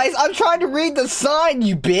 Fireflies, I'm trying to read the sign,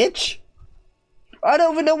 you bitch. I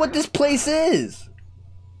don't even know what this place is.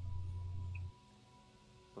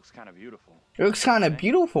 Looks kind of beautiful. It looks kind of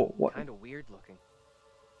beautiful. What? Kind of weird looking.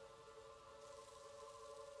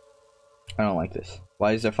 I don't like this.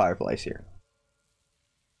 Why is there fireflies here?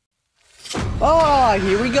 Oh,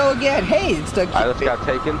 here we go again. Hey, it's the... I just got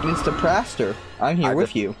taken. It's the Praster. I'm here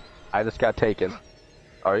with you. I just got taken.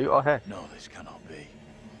 Are you? Oh, hey. No, this cannot be.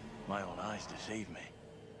 My own eyes deceive me.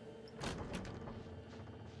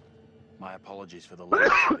 My apologies for the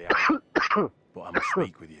lateness of the hour, but I must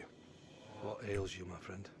speak with you. What ails you, my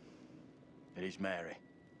friend? It is Mary.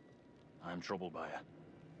 I am troubled by her,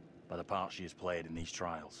 by the part she has played in these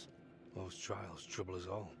trials. Those trials trouble us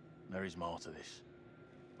all. There is more to this.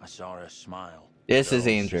 I saw her smile. This is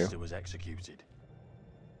though Andrew. Sister was executed.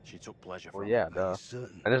 She took pleasure Well, from yeah, it. duh.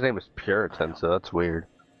 Certain. And his name is Puritan, so that's weird.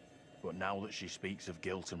 But now that she speaks of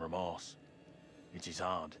guilt and remorse, it is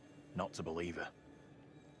hard not to believe her.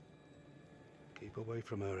 Keep away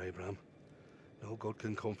from her, Abraham. No good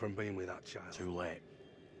can come from being with that child. Too late.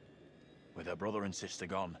 With her brother and sister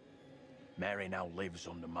gone, Mary now lives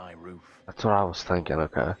under my roof. That's what I was thinking,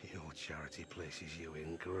 okay. Your charity places you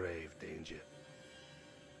in grave danger.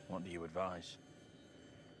 What do you advise?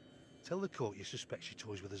 Tell the court you suspect she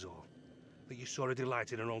toys with us all. That you saw her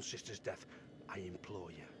delight in her own sister's death. I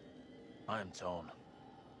implore you. I am torn.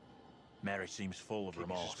 Mary seems full of Keep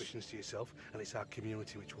your remorse. suspicions to yourself, and it's our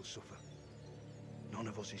community which will suffer. None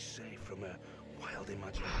of us is safe from her wild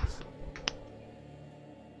imaginings.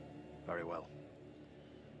 Very well.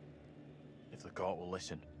 If the court will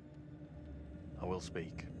listen, I will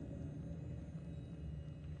speak.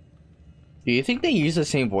 Do you think they use the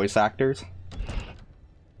same voice actors?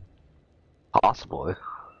 Possibly.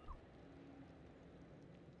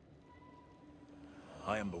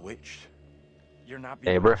 I am bewitched. You're not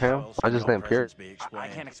Abraham? Why is his name Pierre? I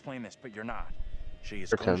can't explain this, but you're not. She has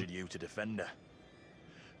Pretend. conjured you to defend her.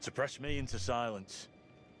 To press me into silence.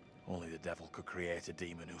 Only the devil could create a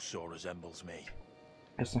demon who so resembles me.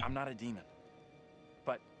 I'm not a demon.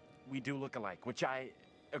 But we do look alike, which I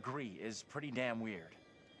agree is pretty damn weird.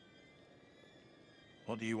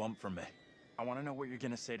 What do you want from me? I want to know what you're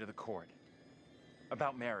gonna say to the court.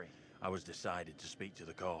 About Mary. I was decided to speak to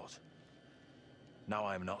the court. Now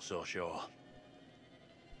I am not so sure.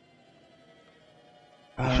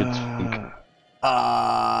 You should speak.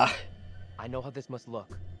 I know how this must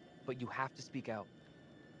look, but you have to speak out.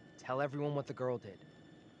 Tell everyone what the girl did,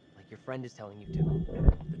 like your friend is telling you to.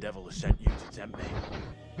 The devil has sent you to tempt me.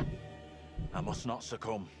 I must not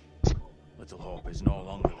succumb. Little Hope is no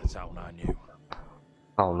longer the town I knew.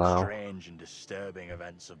 Oh no. Strange and disturbing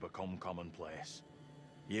events have become commonplace.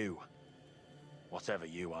 You, whatever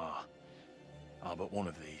you are but one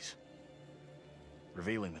of these.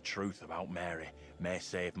 Revealing the truth about Mary may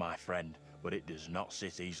save my friend, but it does not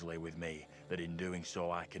sit easily with me that in doing so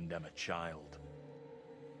I condemn a child.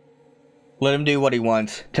 Let him do what he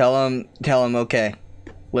wants. Tell him, okay.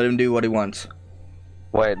 Let him do what he wants.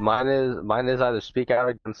 Wait, mine is either speak out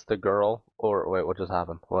against the girl or wait, what just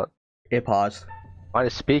happened? What? It paused. Mine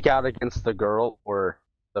is speak out against the girl or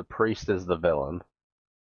the priest is the villain.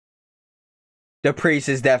 The priest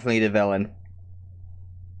is definitely the villain.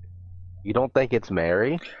 You don't think it's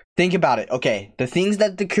Mary? Think about it. Okay, the things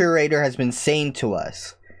that the curator has been saying to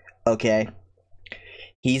us, okay?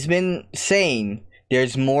 He's been saying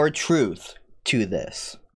there's more truth to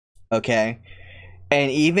this, okay?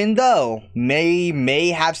 And even though Mary may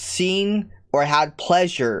have seen or had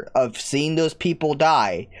pleasure of seeing those people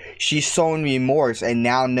die, she's shown remorse and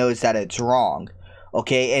now knows that it's wrong,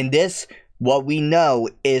 okay? And this, what we know,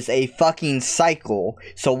 is a fucking cycle.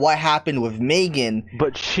 So what happened with Megan...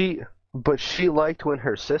 But she liked when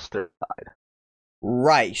her sister died.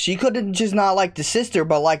 Right. She could have just not liked the sister,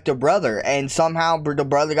 but liked the brother. And somehow the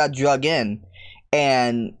brother got drug in.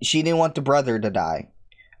 And she didn't want the brother to die.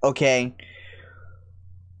 Okay?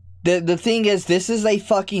 The thing is, this is a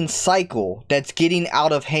fucking cycle that's getting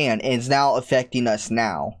out of hand and is now affecting us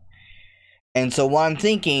now. And so what I'm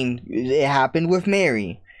thinking, it happened with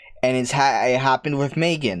Mary. And it happened with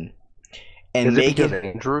Megan. And is it Megan... because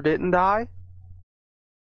Andrew didn't die?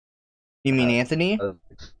 You mean Anthony?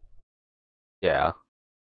 Yeah.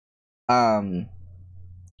 That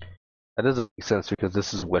doesn't make sense because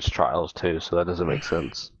this is witch trials too, so that doesn't make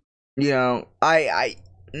sense. You know,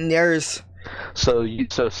 there's... So you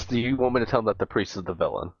want me to tell them that the priest is the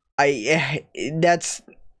villain? That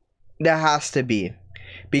has to be.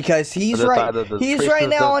 Because he's right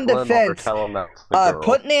now on defense.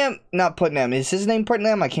 Not Putnam. Is his name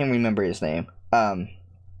Putnam? I can't remember his name. I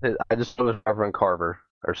just know it's Reverend Carver.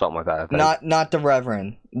 Or something like that. I think. Not the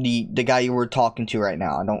Reverend, the guy you were talking to right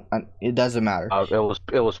now. It doesn't matter.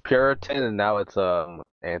 It was Puritan, and now it's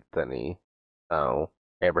Anthony. Oh,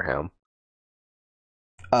 Abraham.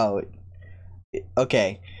 Oh,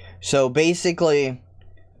 okay. So basically,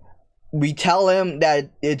 we tell him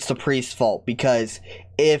that it's the priest's fault because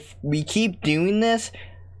if we keep doing this,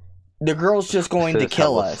 the girl's just going to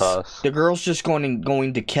kill us. The girl's just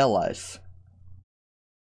going to kill us.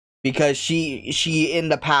 Because she in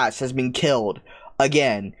the past has been killed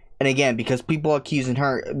again and again because people accusing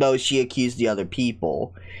her, though she accused the other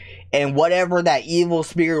people. And whatever that evil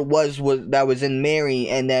spirit was that was in Mary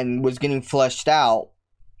and then was getting fleshed out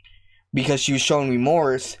because she was showing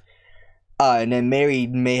remorse, and then Mary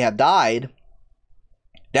may have died,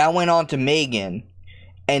 that went on to Megan.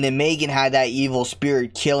 And then Megan had that evil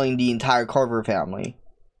spirit killing the entire Carver family.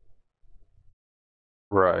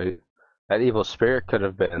 Right. That evil spirit could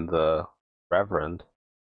have been the Reverend.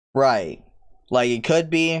 Right. Like, it could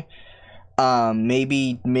be.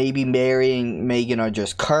 Maybe Mary and Megan are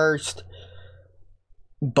just cursed.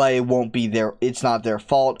 But it won't be it's not their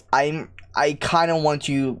fault. I kind of want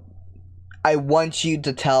you... I want you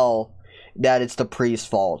to tell that it's the priest's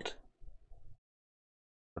fault.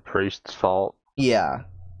 The priest's fault? Yeah.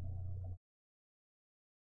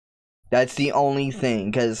 That's the only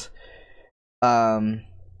thing, because...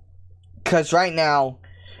 Because right now,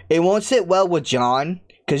 it won't sit well with John,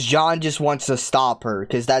 because John just wants to stop her,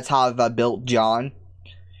 because that's how I built John.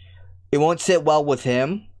 It won't sit well with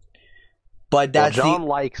him, but that's John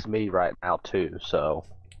likes me right now too, so.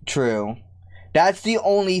 True. That's the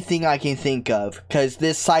only thing I can think of, because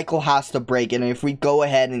this cycle has to break, and if we go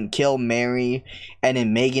ahead and kill Mary, and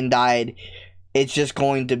then Megan died, it's just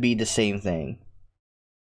going to be the same thing.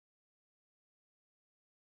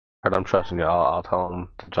 And I'm trusting you. I'll tell him.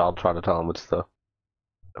 I'll try to tell him it's the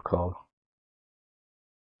code.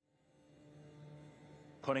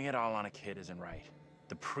 Putting it all on a kid isn't right.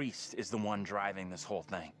 The priest is the one driving this whole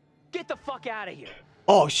thing. Get the fuck out of here.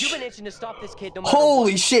 Oh, You've been itching to stop this kid no matter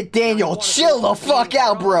Holy what. shit, Daniel, chill the fuck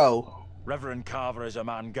out, bro. Reverend Carver is a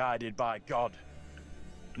man guided by God.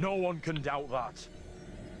 No one can doubt that.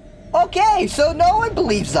 Okay, so no one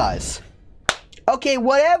believes us. Okay,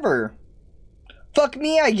 whatever. Fuck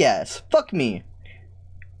me, I guess. Fuck me.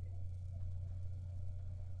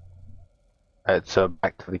 Alright, so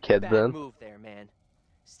back to the kid Bad then. move there, man.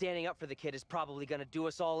 Standing up for the kid is probably gonna do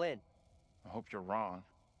us all in. I hope you're wrong.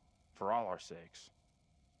 For all our sakes.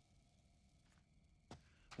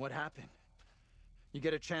 What happened? You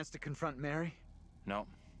get a chance to confront Mary? No.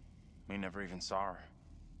 We never even saw her.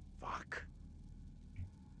 Fuck.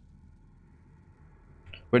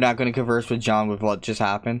 We're not going to converse with John with what just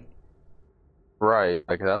happened? Right,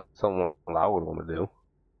 like that's something I would want to do.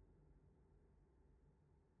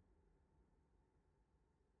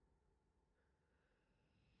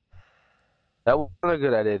 That wasn't a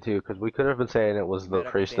good idea too, because we could have been saying it was the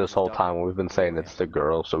priest this whole time, and we've been saying it's the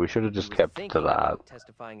girl, so we should have just kept to that.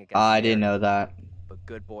 I didn't know that. But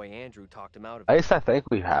good boy Andrew talked him out of At it. least I think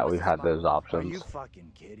we had those options. Are you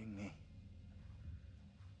fucking kidding me?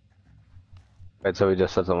 And so we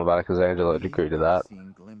just said something about it because Angela agreed to that.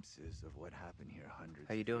 Seen glimpses of what happened here hundreds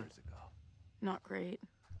How you doing? of years ago. Not great.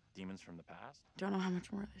 Demons from the past? Don't know how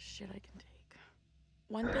much more of this shit I can take.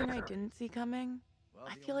 One thing I didn't see coming,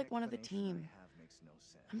 I feel like one of the team.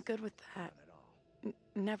 I'm good with that.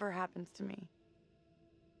 Never happens to me.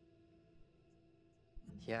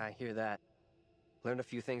 Yeah, I hear that. Learned a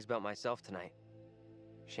few things about myself tonight.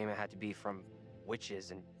 Shame it had to be from witches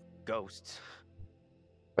and ghosts.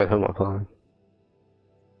 I hit my phone.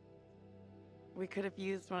 We could have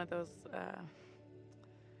used one of those,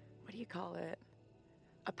 what do you call it?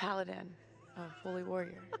 A paladin, a holy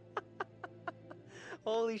warrior.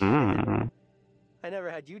 Holy shit. I never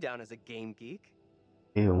had you down as a game geek.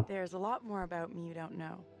 Ew. There's a lot more about me you don't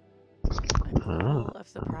know. I'm full of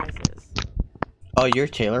surprises. Oh, you're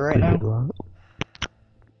Taylor right now?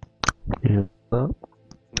 Yeah.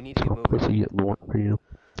 We need to get moving. What's he getting one for you?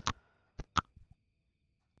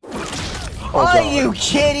 Are you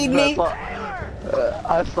kidding me?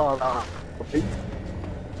 I saw that.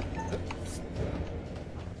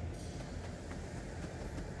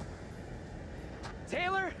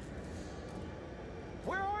 Taylor?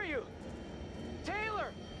 Where are you?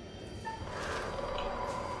 Taylor!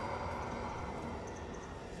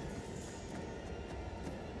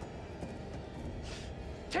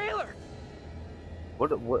 Taylor!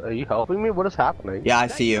 What are you helping me? What is happening? Yeah, I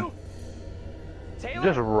see you. You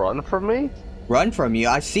just run from me? Run from you?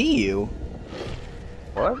 I see you.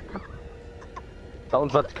 What?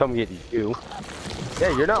 Someone's about to come get you.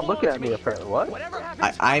 Yeah, you're not looking at me apparently. What?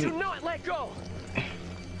 I'm... Do not let go!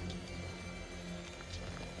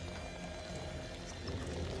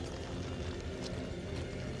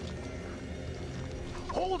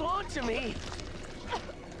 Hold on to me!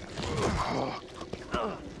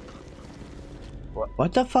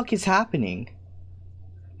 What the fuck is happening?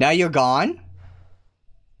 Now you're gone?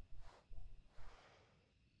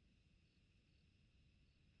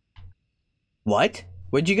 What?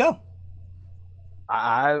 Where'd you go?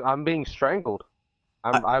 I'm being strangled.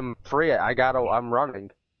 I'm free. I'm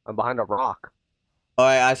running. I'm behind a rock. Oh,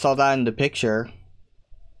 I saw that in the picture.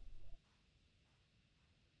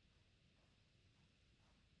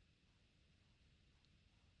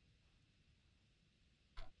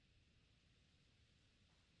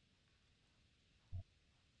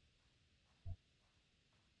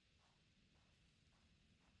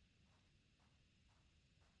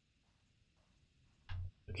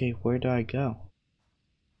 Okay, where do I go?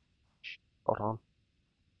 Hold on.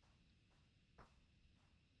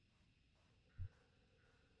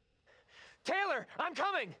 Taylor, I'm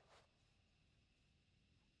coming!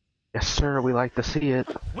 Yes, sir. We like to see it.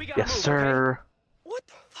 Yes, sir. What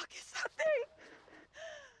the fuck is that thing?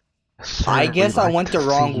 Yes, sir. I guess I like went to the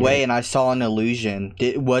wrong see way it. and I saw an illusion.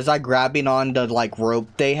 Was I grabbing on the like rope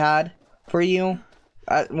they had for you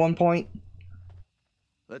at one point?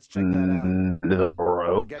 Let's check that out. The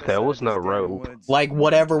rope? There was no rope. Like,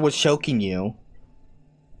 whatever was choking you.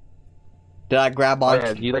 Did I grab Oh on?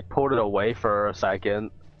 yeah, you like pulled it away for a second,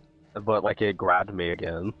 but like it grabbed me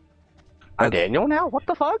again. I'm Daniel now? What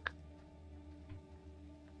the fuck?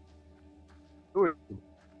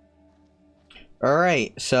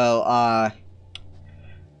 Alright, so,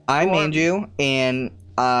 I'm Andrew, and,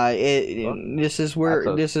 this is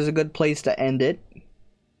where, this is a good place to end it.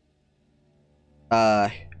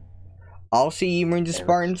 I'll see you, Marines and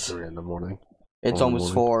Spartans. 3 in the morning. It's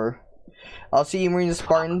almost 4. I'll see you, Marines and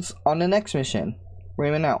Spartans, on the next mission.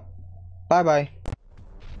 Marineman out. Bye-bye.